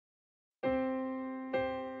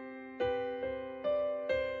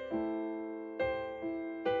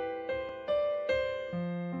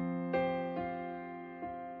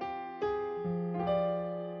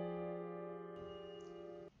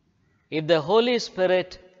If the Holy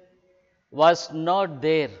Spirit was not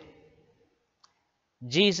there,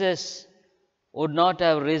 Jesus would not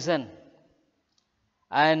have risen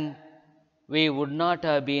and we would not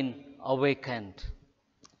have been awakened.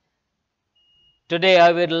 Today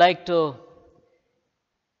I would like to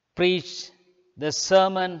preach the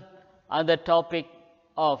sermon on the topic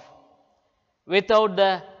of without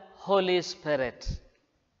the Holy Spirit.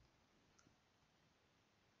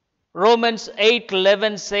 Romans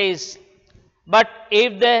 8:11 says, "But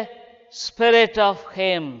if the Spirit of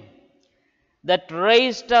Him that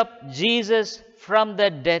raised up Jesus from the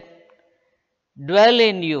dead dwell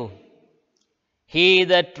in you, He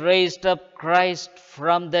that raised up Christ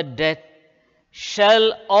from the dead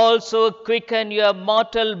shall also quicken your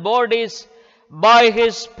mortal bodies by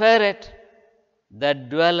His Spirit that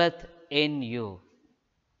dwelleth in you."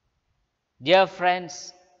 Dear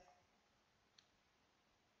friends,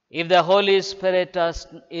 if the Holy Spirit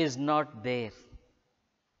is not there,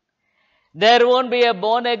 there won't be a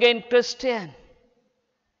born-again Christian.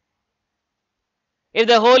 If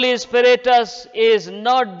the Holy Spirit is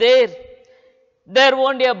not there, there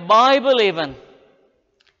won't be a Bible even.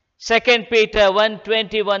 2 Peter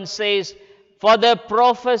 1:21 says, "For the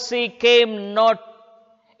prophecy came not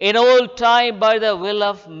in old time by the will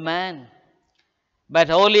of man, but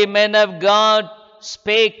holy men of God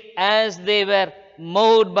spake as they were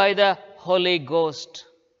moved by the Holy Ghost."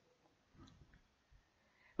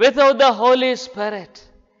 Without the Holy Spirit,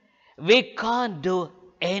 we can't do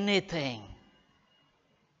anything.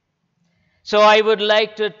 So I would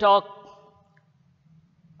like to talk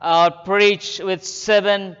or preach with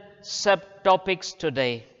 7 subtopics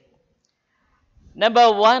today.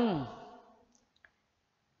 Number 1,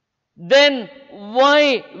 then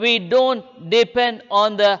why we don't depend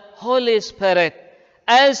on the Holy Spirit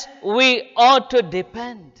as we ought to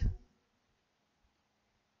depend.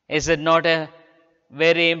 Is it not a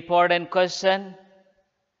very important question?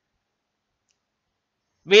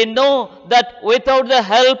 We know that without the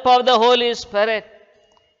help of the Holy Spirit,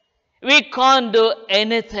 we can't do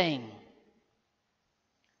anything.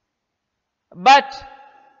 But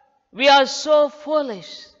we are so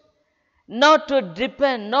foolish not to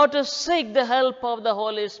depend, not to seek the help of the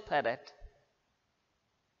Holy Spirit.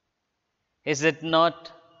 Is it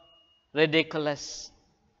not ridiculous?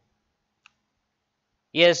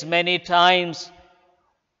 Yes, many times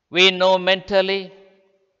we know mentally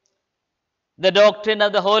the doctrine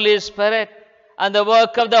of the Holy Spirit and the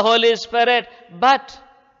work of the Holy Spirit, but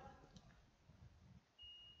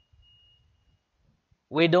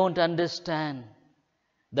we don't understand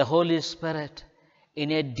the Holy Spirit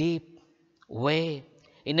in a deep way,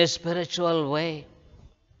 in a spiritual way.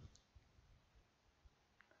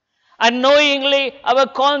 Unknowingly, our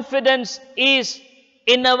confidence is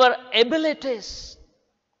in our abilities,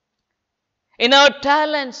 in our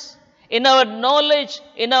talents, in our knowledge,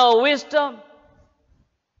 in our wisdom.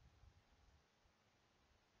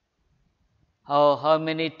 Oh, how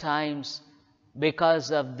many times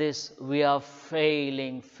because of this we are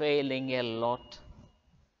failing a lot.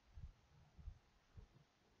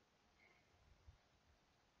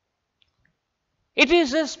 It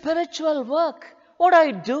is a spiritual work. What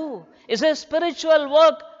I do is a spiritual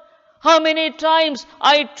work. How many times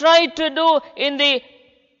I try to do in the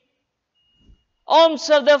arms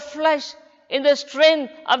of the flesh, in the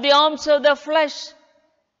strength of the arms of the flesh,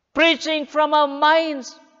 preaching from our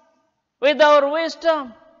minds with our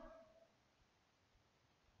wisdom.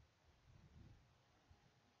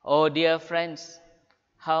 Oh dear friends,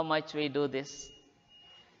 how much we do this,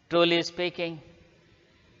 truly speaking.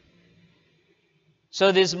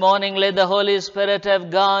 So this morning, let the Holy Spirit of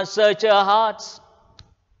God search our hearts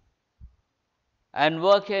and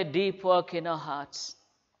work a deep work in our hearts.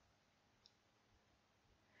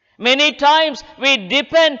 Many times we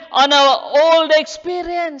depend on our old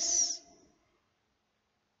experience.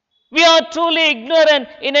 We are truly ignorant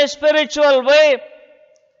in a spiritual way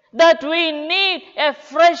that we need a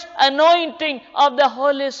fresh anointing of the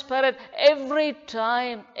Holy Spirit every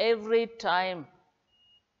time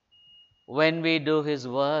when we do His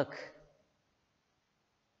work.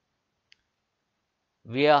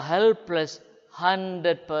 We are helpless,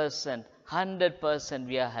 100%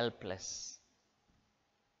 we are helpless.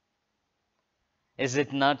 Is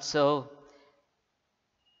it not so?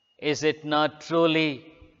 Is it not truly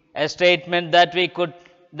a statement that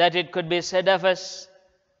it could be said of us?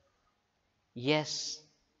 Yes,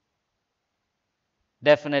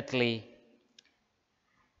 definitely.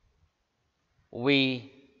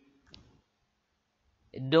 We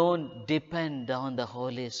don't depend on the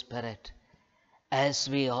Holy Spirit as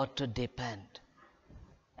we ought to depend.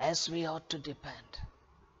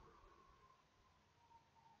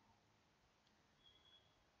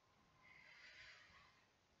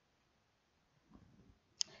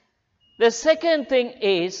 The second thing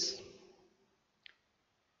is,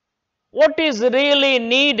 what is really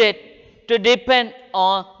needed to depend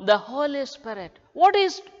on the Holy Spirit? What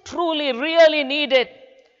is truly, really needed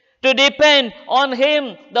to depend on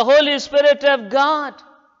Him, the Holy Spirit of God?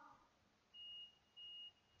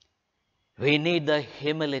 We need the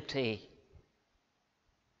humility.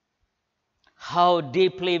 How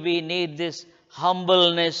deeply we need this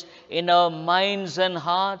humbleness in our minds and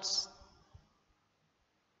hearts.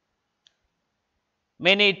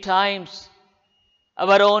 Many times,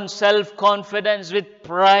 our own self-confidence with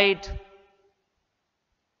pride,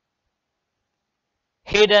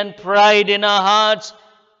 hidden pride in our hearts,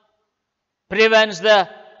 prevents us,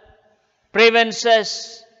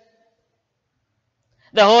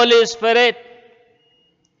 the Holy Spirit,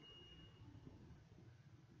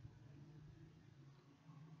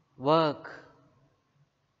 work.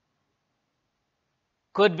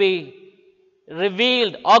 Could be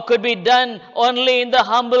revealed or could be done only in the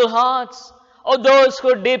humble hearts of those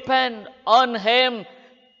who depend on Him.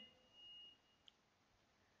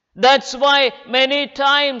 That's why many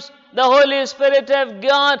times the Holy Spirit of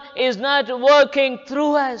God is not working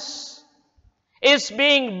through us. It's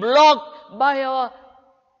being blocked by our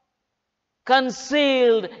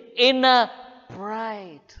concealed inner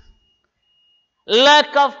pride,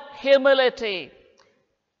 lack of humility.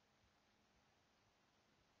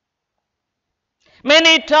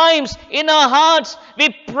 Many times in our hearts we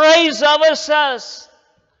praise ourselves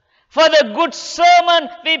for the good sermon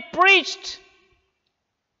we preached.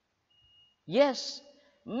 Yes,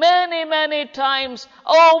 many times,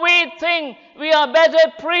 we think we are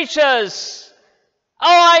better preachers.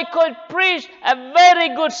 I could preach a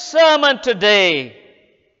very good sermon today.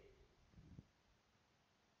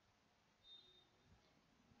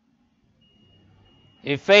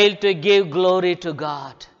 We fail to give glory to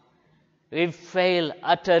God. We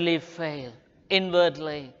utterly fail,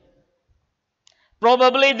 inwardly.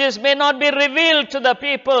 Probably this may not be revealed to the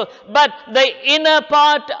people, but the inner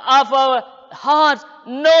part of our hearts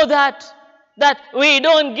know that we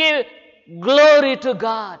don't give glory to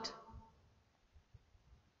God.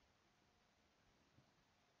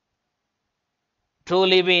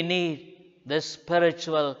 Truly we need the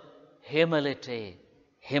spiritual humility.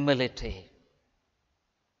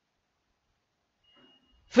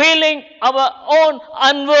 Feeling our own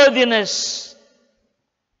unworthiness.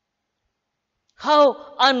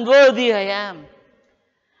 How unworthy I am.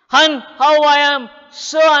 And how I am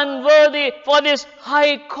so unworthy for this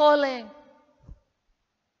high calling.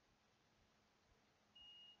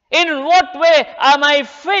 In what way am I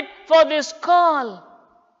fit for this call?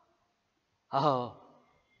 Oh,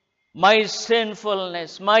 my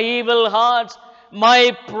sinfulness, my evil hearts,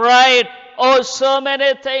 my pride, so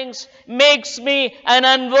many things makes me an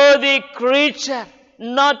unworthy creature,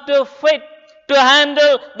 not too fit to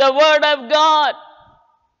handle the Word of God.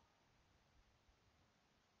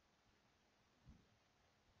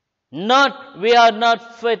 We are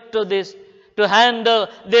not fit to handle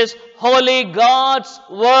this holy God's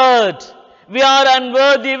Word. We are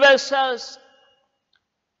unworthy vessels.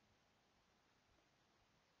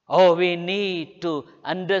 We need to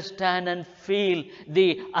understand and feel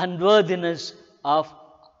the unworthiness of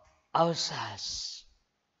ourselves.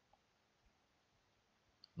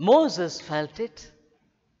 Moses felt it.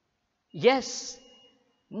 Yes,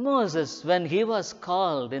 Moses, when he was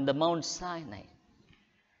called in the Mount Sinai.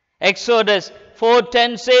 Exodus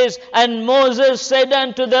 4:10 says, "And Moses said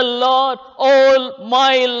unto the Lord, O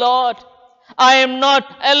my Lord, I am not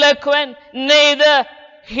eloquent, neither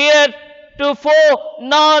heretofore,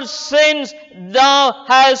 nor since thou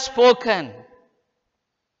hast spoken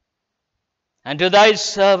unto thy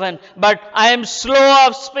servant, but I am slow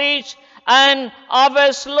of speech and of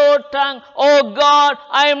a slow tongue. O God,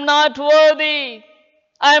 I am not worthy.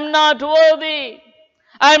 I am not worthy.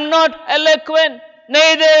 I am not eloquent,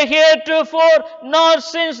 neither heretofore, nor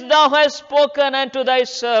since thou hast spoken unto thy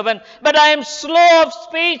servant, but I am slow of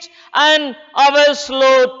speech and of a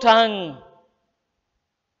slow tongue."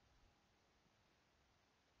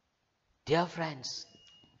 Dear friends,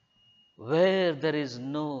 where there is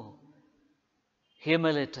no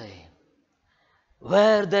humility,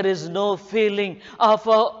 where there is no feeling of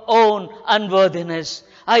our own unworthiness,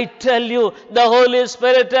 I tell you, the Holy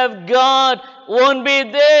Spirit of God won't be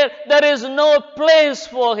there. There is no place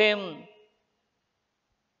for Him.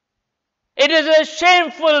 It is a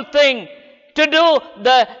shameful thing to do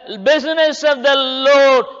the business of the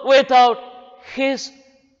Lord without His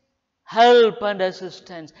help and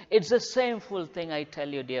assistance. It's a shameful thing, I tell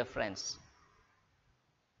you, dear friends.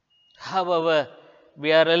 However,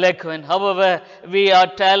 we are eloquent, however we are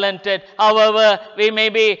talented, however we may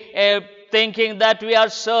be thinking that we are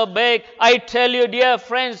so big. I tell you, dear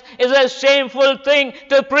friends, it's a shameful thing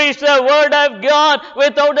to preach the Word of God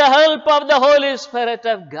without the help of the Holy Spirit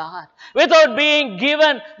of God, without being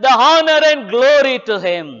given the honor and glory to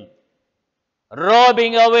Him,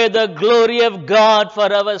 robbing away the glory of God for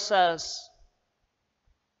ourselves.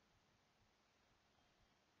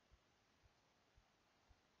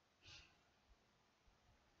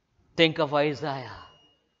 Think of Isaiah.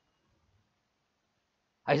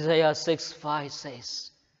 Isaiah 6:5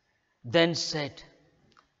 says, Then said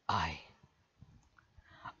I,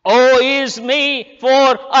 Woe is me, for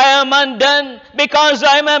I am undone, because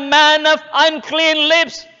I am a man of unclean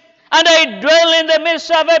lips, and I dwell in the midst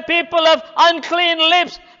of a people of unclean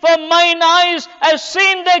lips. For mine eyes have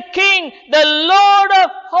seen the King, the Lord of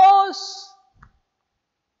hosts.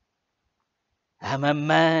 I am a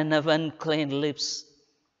man of unclean lips.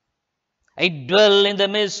 I dwell in the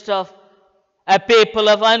midst of a people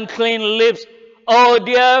of unclean lips. Oh,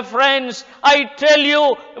 dear friends, I tell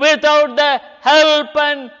you, without the help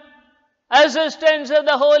and assistance of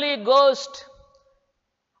the Holy Ghost,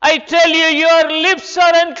 I tell you, your lips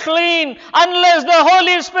are unclean unless the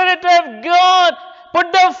Holy Spirit of God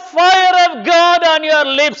put the fire of God on your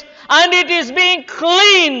lips and it is being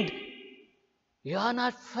cleaned. You are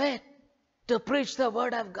not fit to preach the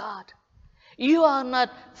Word of God. You are not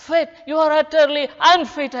fit. You are utterly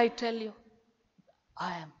unfit, I tell you.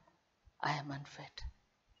 I am unfit.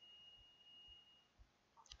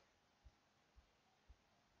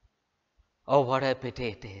 Oh, what a pity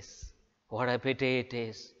it is. What a pity it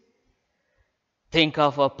is. Think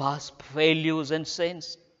of our past failures and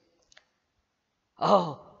sins.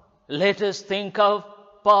 Oh, let us think of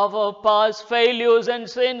our past failures and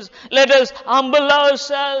sins. Let us humble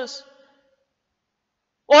ourselves.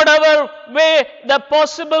 Whatever way, the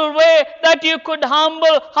possible way that you could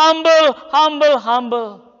humble.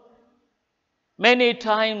 Many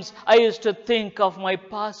times I used to think of my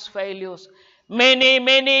past failures.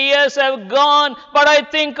 Many years have gone, but I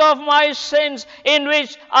think of my sins in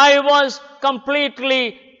which I was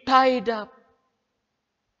completely tied up.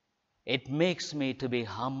 It makes me to be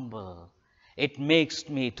humble. It makes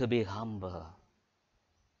me to be humble.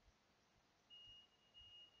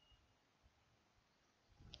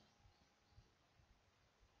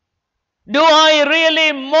 Do I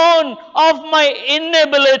really mourn of my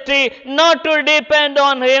inability not to depend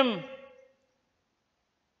on Him?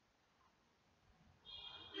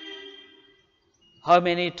 How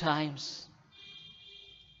many times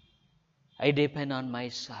I depend on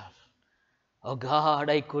myself? Oh God,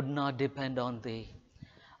 I could not depend on Thee.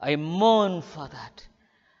 I mourn for that.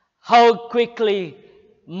 How quickly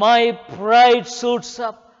my pride suits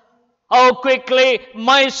up. How quickly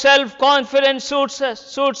my self-confidence suits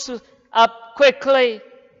up quickly.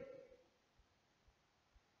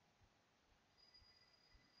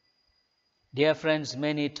 Dear friends,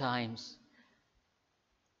 many times,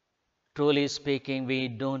 truly speaking, we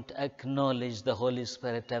don't acknowledge the Holy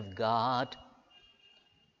Spirit of God.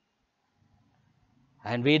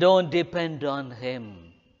 And we don't depend on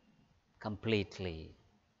Him completely.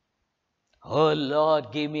 Oh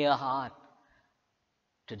Lord, give me a heart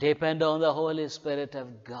to depend on the Holy Spirit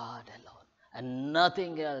of God alone, and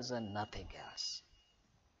nothing else and nothing else.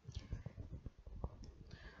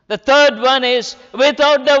 The third one is,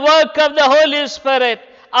 without the work of the Holy Spirit,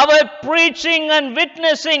 our preaching and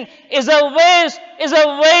witnessing is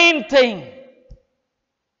a vain thing.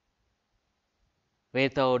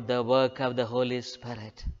 Without the work of the Holy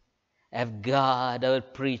Spirit of God, our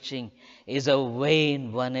preaching is a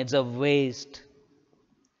vain one. It's a waste.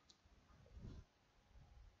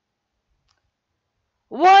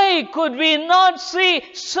 Why could we not see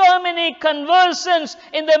so many conversions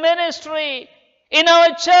in the ministry, in our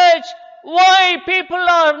church? Why people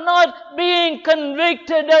are not being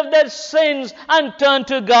convicted of their sins and turn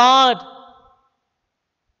to God?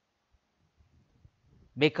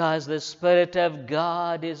 Because the Spirit of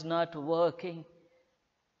God is not working.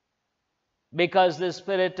 Because the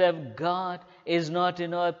Spirit of God is not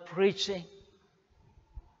in our preaching.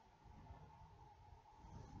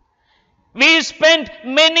 We spent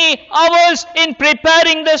many hours in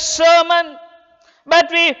preparing the sermon, but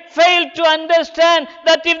we fail to understand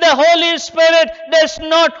that if the Holy Spirit does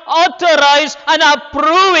not authorize and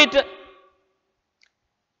approve it,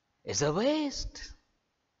 it's a waste.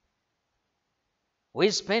 We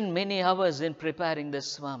spend many hours in preparing the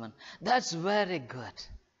sermon. That's very good.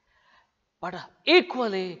 But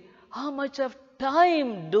equally, how much of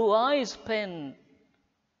time do I spend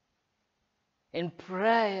in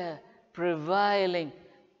prayer, prevailing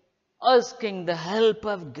asking the help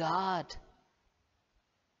of God.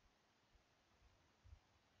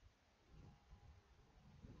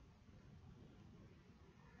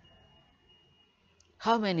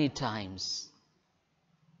 How many times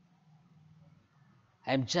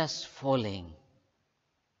I'm just falling?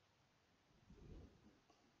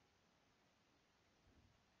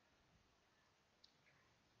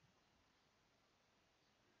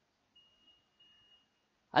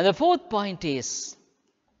 And the fourth point is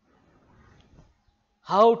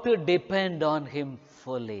how to depend on Him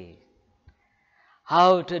fully.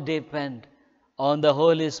 How to depend on the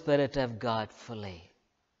Holy Spirit of God fully.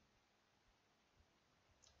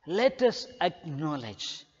 Let us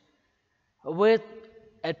acknowledge with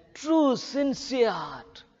a true, sincere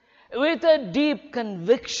heart, with a deep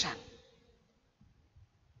conviction,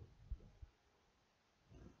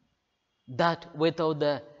 that without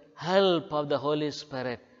the help of the Holy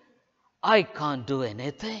Spirit, I can't do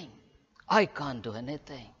anything. I can't do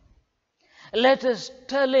anything. Let us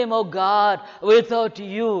tell Him, oh God, without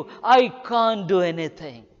you, I can't do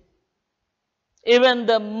anything. Even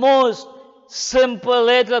the most simple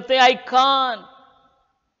little thing, I can't.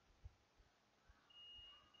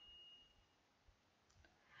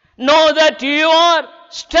 Know that you are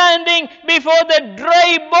standing before the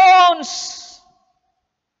dry bones.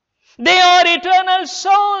 They are eternal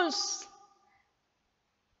souls.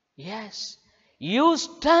 Yes, you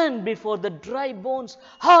stand before the dry bones.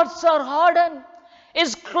 Hearts are hardened.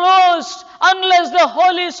 Is closed unless the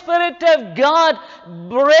Holy Spirit of God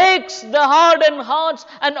breaks the hardened hearts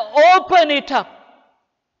and open it up.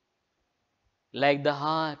 Like the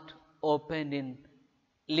heart opened in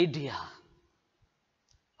Lydia.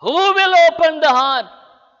 Who will open the heart?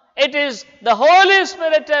 It is the Holy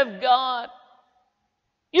Spirit of God.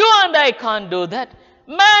 You and I can't do that.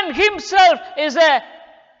 Man himself is a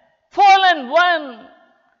fallen one.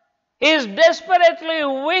 He is desperately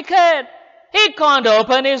wicked. He can't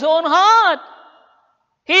open his own heart.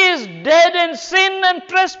 He is dead in sin and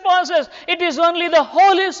trespasses. It is only the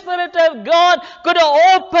Holy Spirit of God could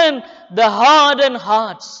open the hardened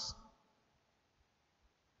hearts.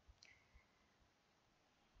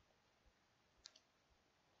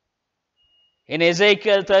 In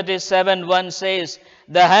Ezekiel 37:1 says,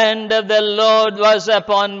 the hand of the Lord was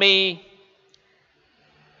upon me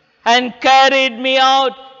and carried me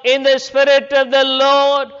out in the spirit of the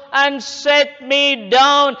Lord and set me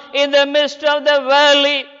down in the midst of the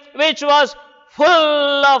valley, which was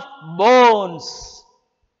full of bones,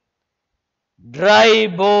 dry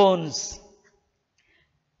bones.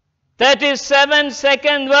 37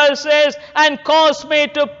 verse says, and caused me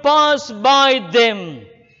to pass by them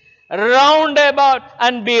round about,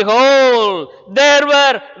 and behold, there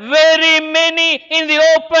were very many in the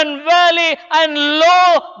open valley, and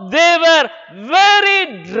lo, they were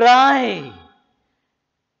very dry.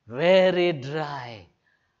 Very dry.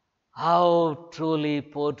 How truly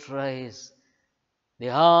portrays the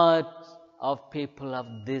heart of people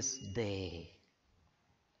of this day.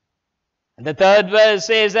 And the third verse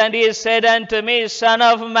says, and he said unto me, Son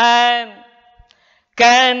of man,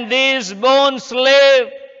 can these bones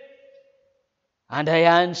live? And I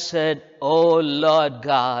answered, O Lord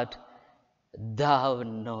God, thou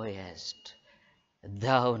knowest,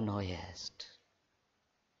 thou knowest.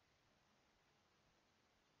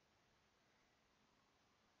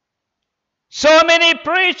 So many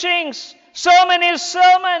preachings, so many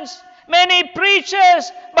sermons, many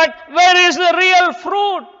preachers, but where is the real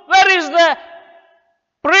fruit? Where is the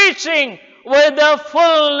preaching with the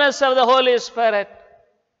fullness of the Holy Spirit?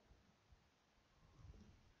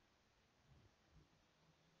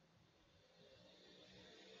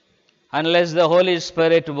 Unless the Holy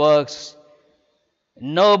Spirit works,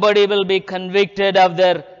 nobody will be convicted of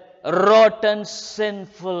their rotten,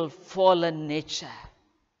 sinful, fallen nature.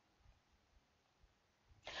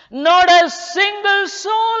 Not a single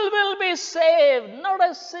soul will be saved. Not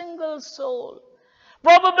a single soul.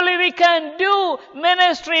 Probably we can do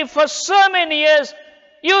ministry for so many years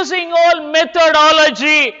using all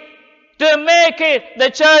methodology to make it the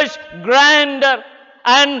church grander.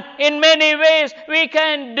 And in many ways we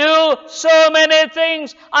can do so many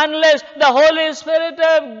things. Unless the Holy Spirit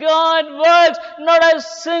of God works, not a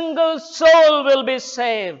single soul will be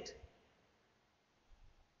saved.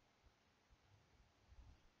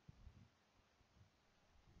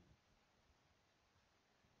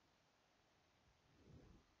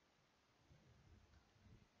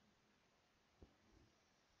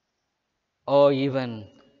 Or even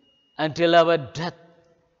until our death,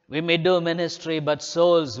 we may do ministry, but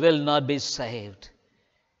souls will not be saved.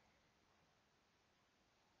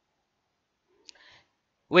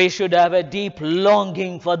 We should have a deep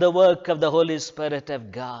longing for the work of the Holy Spirit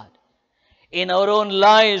of God in our own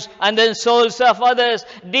lives and in souls of others.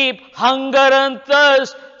 Deep hunger and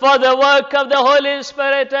thirst for the work of the Holy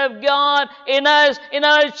Spirit of God in us, in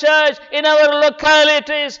our church, in our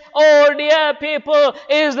localities. Oh dear people,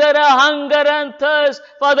 is there a hunger and thirst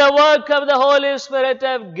for the work of the Holy Spirit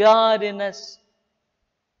of God in us?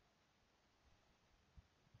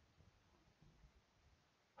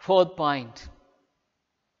 Fourth point.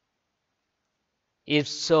 If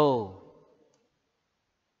so,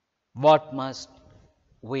 what must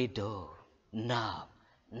we do now?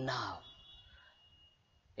 Now.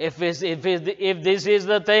 If this is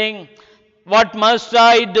the thing, what must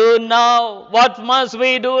I do now? What must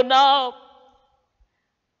we do now?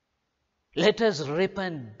 Let us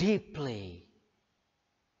repent deeply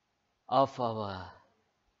of our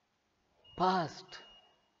past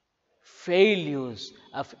failures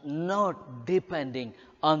of not depending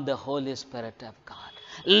on the Holy Spirit of God.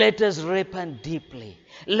 Let us repent deeply.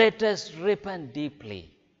 Let us repent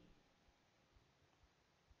deeply.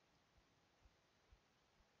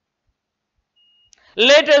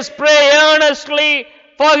 Let us pray earnestly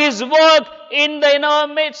for His work in our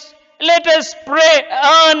midst. Let us pray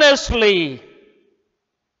earnestly.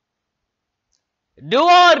 Do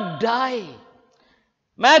or die.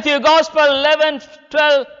 Matthew Gospel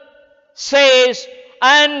 11:12 says,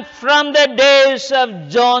 and from the days of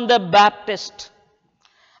John the Baptist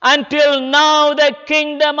until now the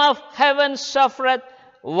kingdom of heaven suffereth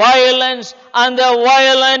violence, and the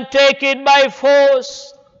violent take it by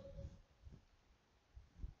force.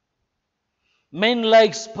 Men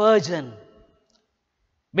like Spurgeon,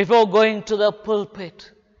 before going to the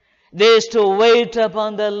pulpit, they used to wait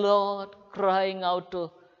upon the Lord, crying out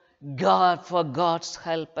to God for God's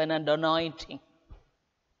help and anointing.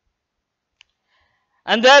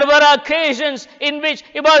 And there were occasions in which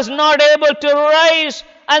he was not able to rise,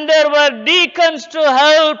 and there were deacons to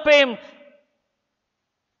help him,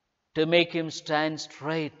 to make him stand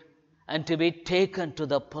straight and to be taken to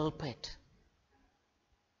the pulpit.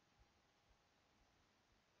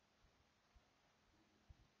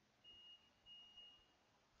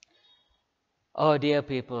 Oh dear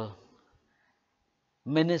people,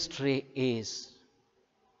 ministry is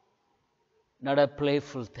not a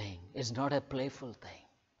playful thing. It's not a playful thing.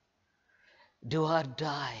 Do or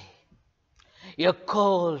die. You're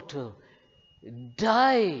called to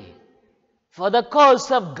die for the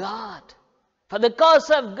cause of God. For the cause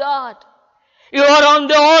of God. You are on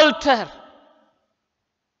the altar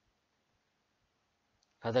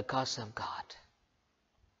for the cause of God.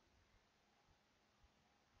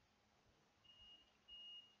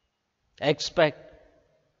 Expect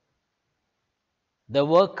the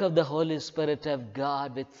work of the Holy Spirit of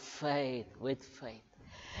God with faith,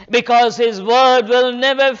 because His word will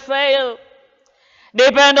never fail.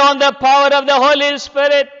 Depend on the power of the Holy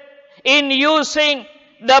Spirit in using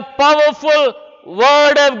the powerful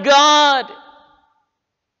word of God.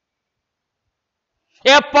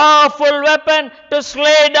 A powerful weapon to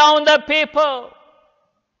slay down the people.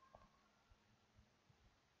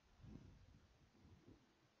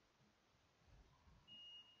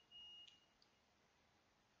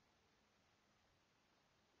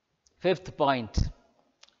 Fifth point.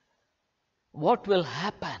 What will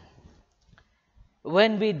happen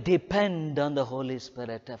when we depend on the Holy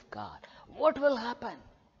Spirit of God? What will happen?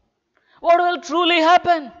 What will truly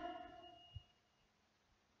happen?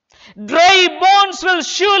 Dry bones will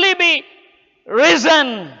surely be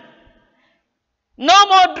risen. No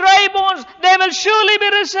more dry bones, they will surely be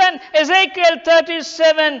risen. Ezekiel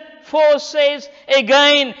 37:4 says,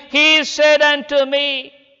 again, He said unto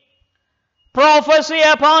me, prophesy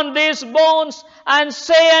upon these bones, and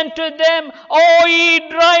say unto them, O ye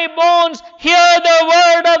dry bones, hear the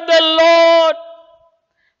word of the Lord.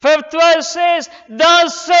 Fifth verse says,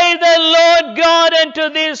 thus saith the Lord God unto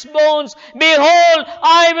these bones, behold,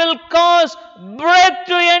 I will cause breath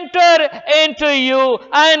to enter into you,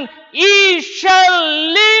 and ye shall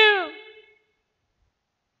live.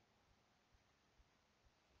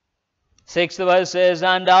 Sixth verse says,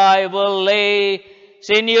 and I will lay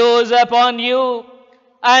sinews upon you,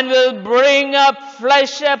 and will bring up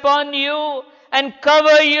flesh upon you, and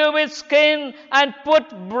cover you with skin, and put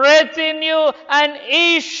breath in you, and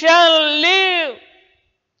ye shall live.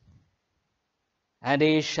 And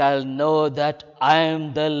ye shall know that I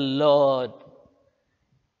am the Lord.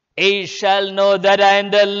 Ye shall know that I am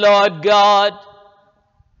the Lord God.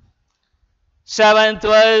 Seventh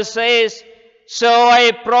verse says, so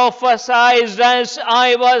I prophesied as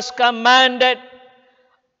I was commanded.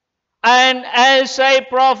 And as I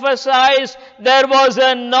prophesied, there was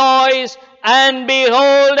a noise, and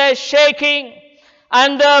behold a shaking,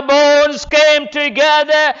 and the bones came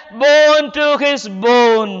together, bone to his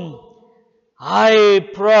bone. I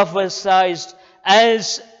prophesied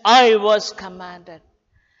as I was commanded.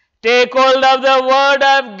 Take hold of the word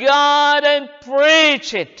of God and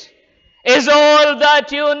preach it. Is all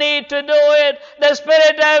that you need to do it. The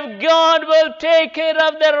Spirit of God will take care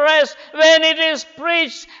of the rest when it is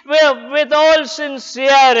preached with all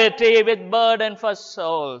sincerity, with burden for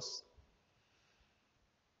souls.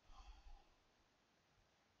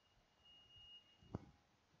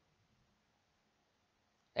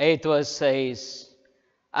 8th verse says,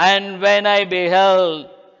 and when I beheld,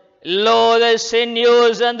 lo, the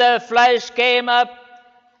sinews and the flesh came up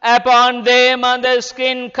upon them, and the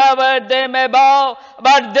skin covered them above,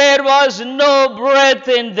 but there was no breath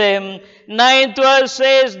in them. 9th verse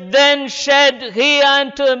says, then said he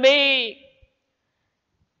unto me,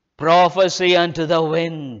 prophecy unto the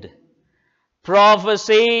wind,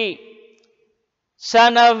 prophecy,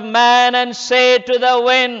 Son of man, and say to the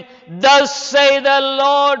wind, thus say the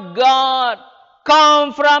Lord God,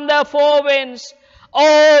 come from the four winds,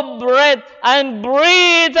 O breath, and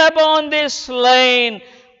breathe upon this slain,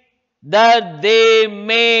 that they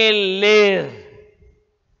may live.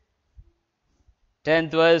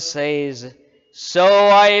 10th verse says, so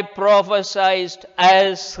I prophesied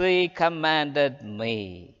as he commanded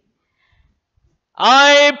me.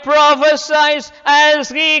 I prophesied as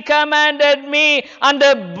he commanded me, and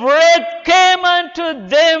the breath came unto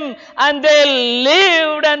them, and they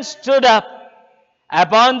lived and stood up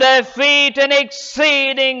upon their feet, an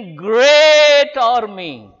exceeding great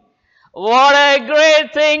army. What a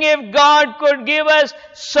great thing if God could give us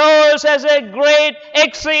souls as a great,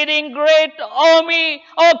 exceeding great army.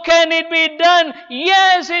 Oh, can it be done?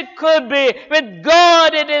 Yes, it could be. With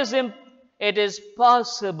God it is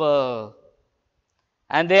possible.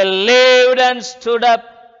 And they lived and stood up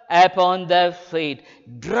upon their feet.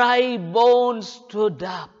 Dry bones stood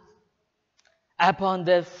up upon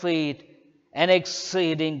their feet, an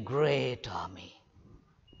exceeding great army.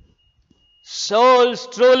 Souls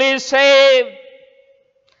truly saved.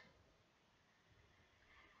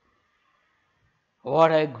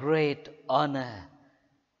 What a great honor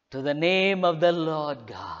to the name of the Lord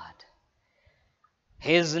God.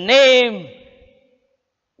 His name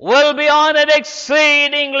will be honored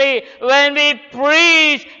exceedingly when we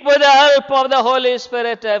preach with the help of the Holy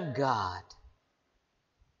Spirit of God.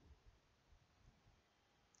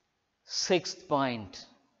 6th point.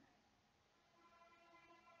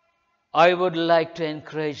 I would like to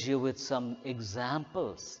encourage you with some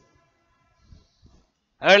examples.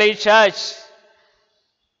 Early church,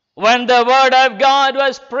 when the word of God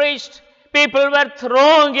was preached, people were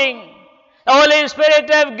thronging. The Holy Spirit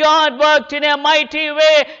of God worked in a mighty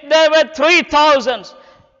way. There were 3,000,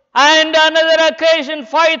 and another occasion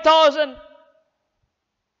 5,000.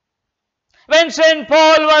 When St.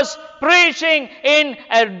 Paul was preaching in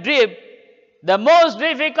the most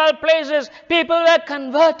difficult places, people were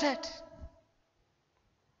converted.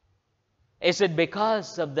 Is it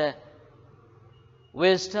because of the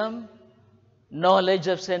wisdom, knowledge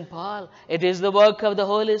of St. Paul? It is the work of the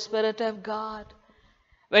Holy Spirit of God.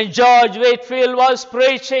 When George Whitefield was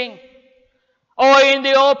preaching, in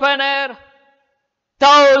the open air,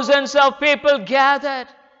 thousands of people gathered.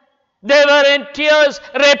 They were in tears,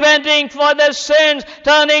 repenting for their sins,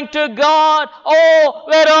 turning to God. Oh,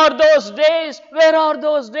 where are those days? Where are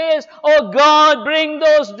those days? Oh God, bring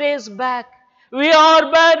those days back. We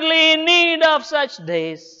are badly in need of such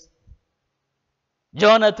days.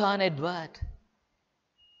 Jonathan Edward,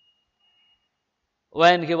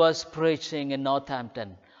 when he was preaching in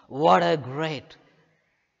Northampton, what a great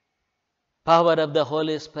power of the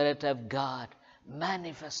Holy Spirit of God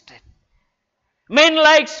manifested. Men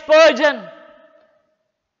like Spurgeon,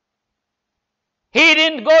 he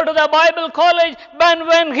didn't go to the Bible college, but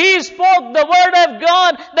when he spoke the word of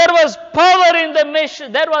God, there was power in the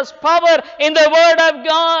mission. There was power in the word of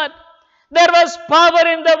God. There was power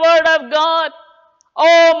in the word of God.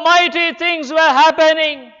 Oh, mighty things were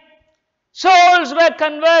happening. Souls were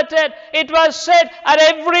converted. It was said at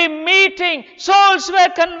every meeting, souls were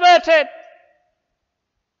converted.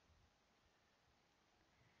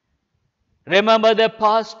 Remember the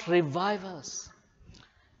past revivals.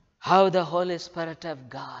 How the Holy Spirit of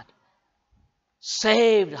God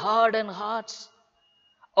saved hardened hearts.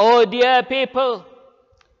 Oh dear people,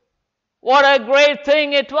 what a great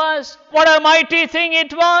thing it was. What a mighty thing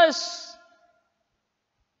it was.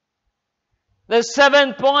 The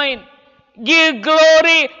 7th point, give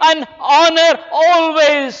glory and honor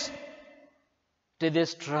always to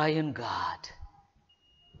this triune God.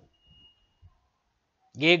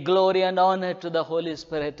 Give glory and honor to the Holy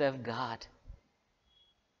Spirit of God.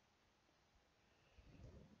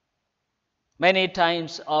 Many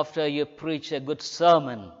times after you preach a good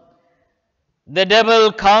sermon, the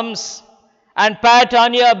devil comes and pat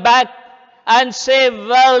on your back and say,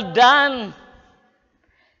 "Well done.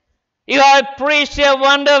 You have preached a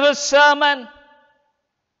wonderful sermon.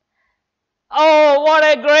 Oh, what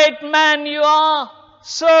a great man you are.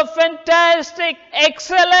 So fantastic,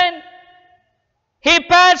 excellent." He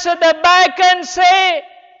pats on the back and say,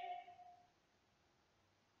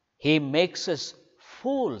 he makes us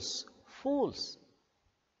fools.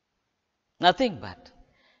 Nothing but.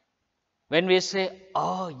 When we say,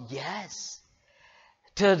 "Oh yes,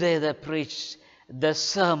 today they preached the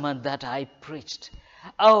sermon that I preached.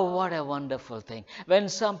 Oh, what a wonderful thing." When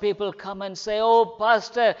some people come and say, "Oh,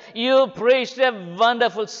 Pastor, you preached a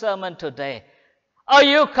wonderful sermon today. Oh,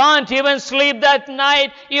 you can't even sleep that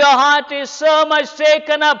night. Your heart is so much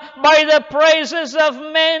taken up by the praises of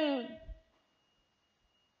men."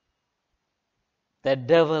 The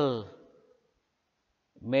devil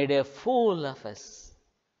made a fool of us.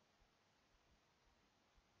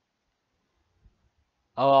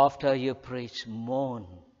 Oh, after you preach, moan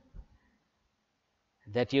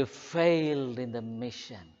that you failed in the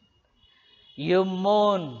mission. You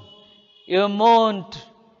moan.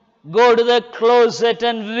 Go to the closet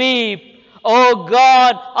and weep. "Oh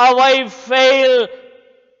God, how I fail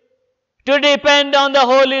to depend on the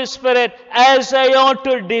Holy Spirit as I ought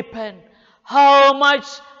to depend. How much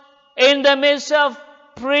in the midst of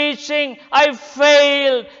preaching I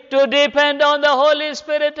failed to depend on the Holy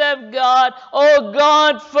Spirit of God. Oh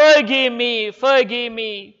God, forgive me.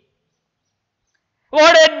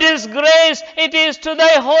 What a disgrace it is to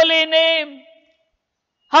thy holy name.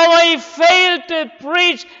 How I failed to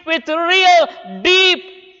preach with real deep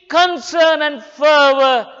concern and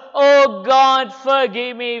fervor. Oh God,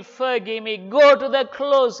 forgive me. Go to the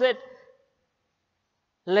closet.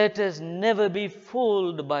 Let us never be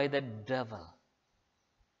fooled by the devil."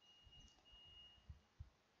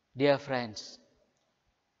 Dear friends,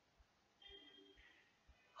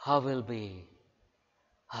 how will be?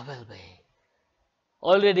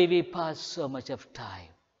 Already we passed so much of time.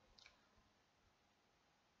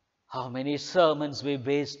 How many sermons we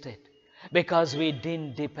wasted because we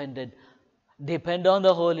didn't depend on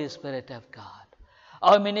the Holy Spirit of God.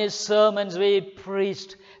 How many sermons we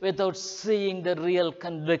preached without seeing the real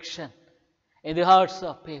conviction in the hearts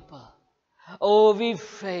of people. Oh, we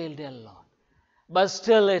failed a lot. But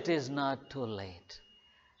still it is not too late.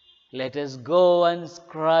 Let us go and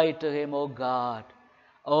cry to Him, "Oh God,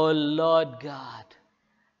 oh Lord God,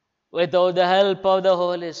 without the help of the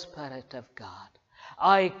Holy Spirit of God,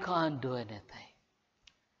 I can't do anything."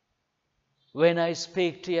 When I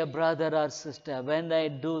speak to a brother or sister, when I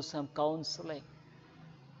do some counseling,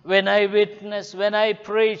 when I witness, when I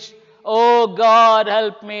preach, "Oh God,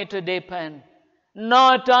 help me to depend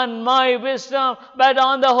not on my wisdom, but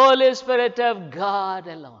on the Holy Spirit of God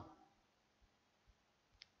alone."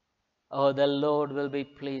 Oh, the Lord will be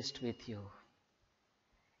pleased with you.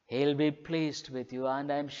 He'll be pleased with you,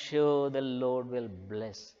 and I'm sure the Lord will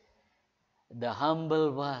bless the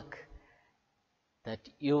humble work that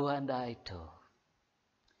you and I do.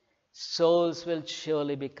 Souls will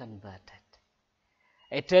surely be converted.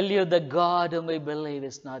 I tell you, the God whom we believe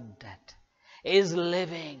is not dead. He is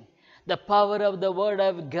living. The power of the Word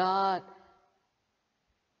of God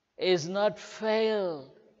is not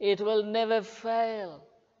failed. It will never fail.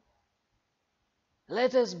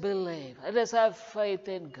 Let us believe. Let us have faith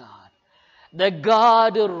in God. The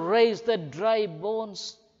God who raised the dry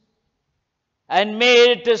bones and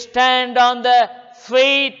made it to stand on the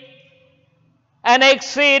feet, an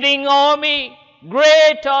exceeding army,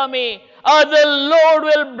 great army. Oh, the Lord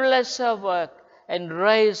will bless our work and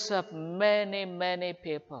raise up many, many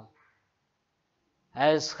people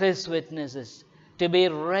as His witnesses to be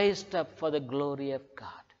raised up for the glory of God.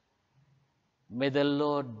 May the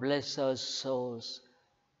Lord bless our souls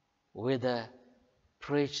with the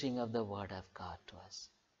preaching of the Word of God to us.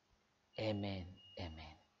 Amen.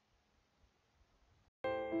 Amen.